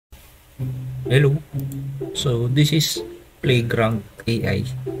Hello. So this is Playground AI.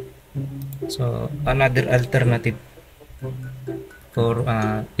 So another alternative for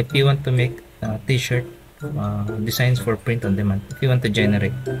if you want to make t-shirt designs for print on demand, if you want to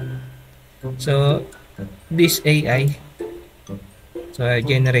generate. So this AI, so I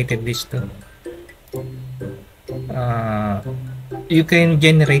generated this too. You can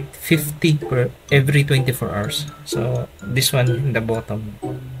generate 50 per every 24 hours. So this one in the bottom.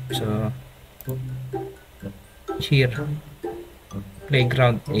 So here,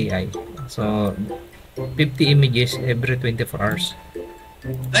 Playground AI. So 50 images every 24 hours.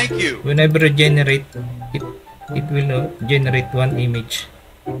 Thank you. Whenever you generate it, it will generate one image.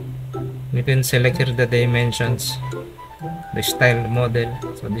 You can select here the dimensions, the style, model.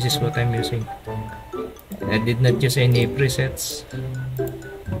 So this is what I'm using. I did not use any presets.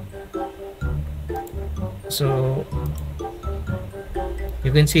 So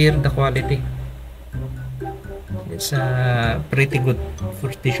you can see here the quality. It's pretty good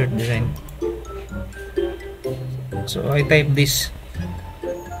for t-shirt design. So I type this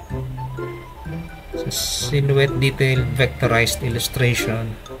silhouette detail, vectorized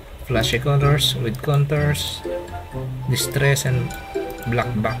illustration, flashy colors with contours, distress and black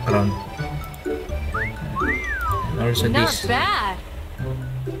background. And also Not this. bad.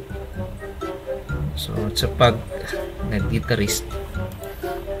 So it's a pug na guitarist.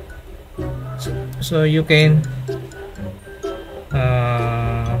 So you can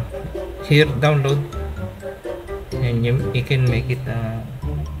here download, and you can make it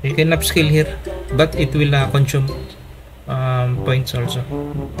you can upscale here, but it will consume points also.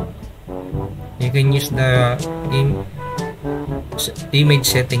 You can use the image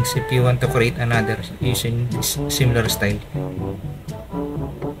settings if you want to create another using this similar style.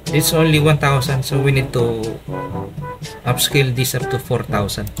 It's only 1000, so we need to upscale this up to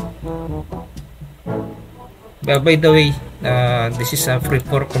 4000. But by the way, this is free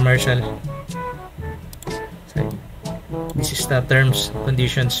for commercial. So this is the terms,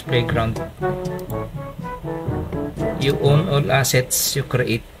 conditions, playground. You own all assets you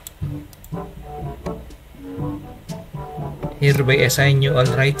create. Hereby assign you all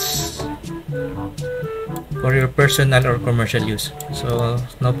rights for your personal or commercial use. So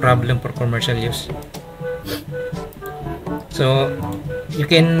no problem for commercial use. So you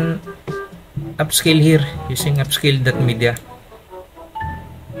can upscale here using upscale.media.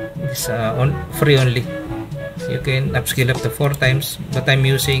 It's free only. You can upscale up to 4 times, but I'm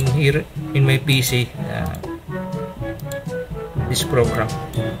using here in my PC this program.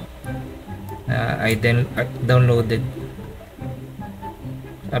 I then downloaded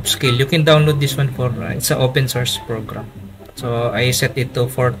Upscale. You can download this one for it's an open source program. So I set it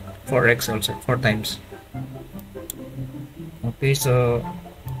to 4x also, 4 times. Okay, so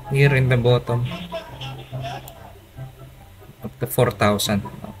here in the bottom up to 4000.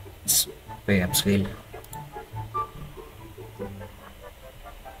 Let's pay upscale.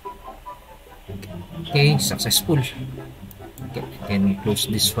 Okay, successful. Okay, I can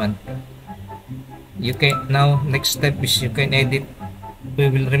close this one. You can now, next step is you can edit. We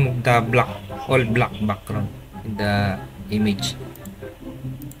will remove the all black background in the image.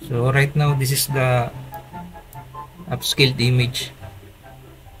 So right now this is the upscaled image.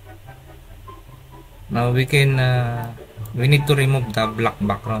 Now we can we need to remove the black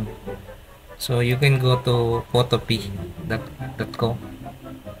background. So you can go to photop.com.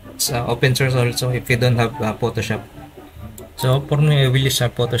 It's open source also if you don't have Photoshop. So for me, I will use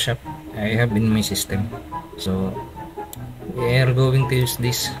Photoshop. I have in my system. So we are going to use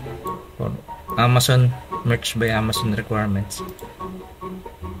this for Amazon merch by Amazon requirements.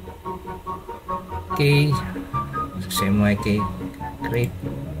 Okay, same way. Okay, great.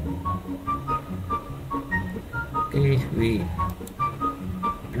 Okay, we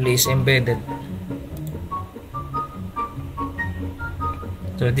place embedded.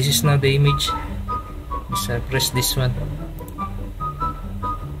 So this is now the image. Just press this one.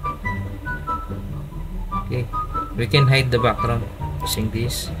 Okay, we can hide the background using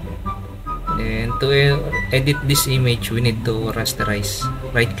this. And to edit this image, we need to rasterize.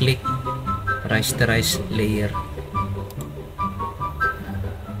 Right click, rasterize layer.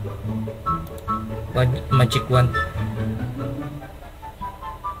 Magic wand.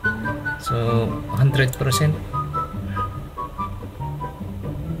 So 100%.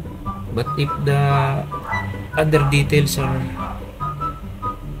 But if the other details are,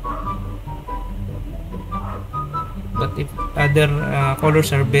 but if other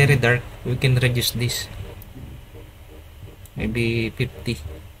colors are very dark, we can reduce this. Maybe 50.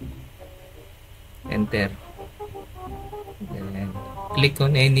 Enter. Then click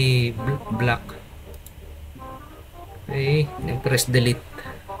on any block. Okay, then press delete.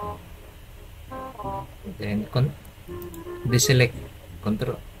 Then deselect,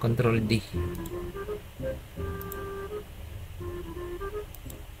 control D.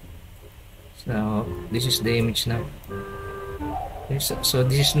 So this is the image now. So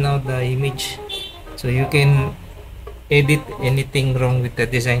this is now the image. So you can edit anything wrong with the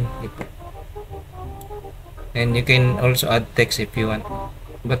design, and you can also add text if you want.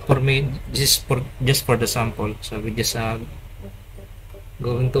 But for me, this is just for the sample. So we just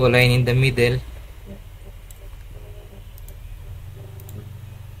going to align in the middle,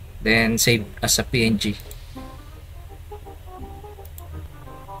 then save as a PNG.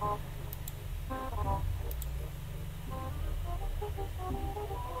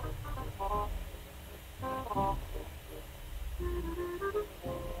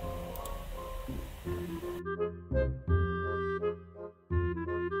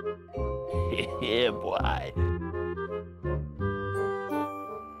 Yeah, boy.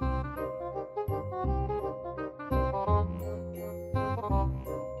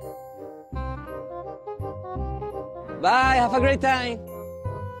 Bye, have a great time.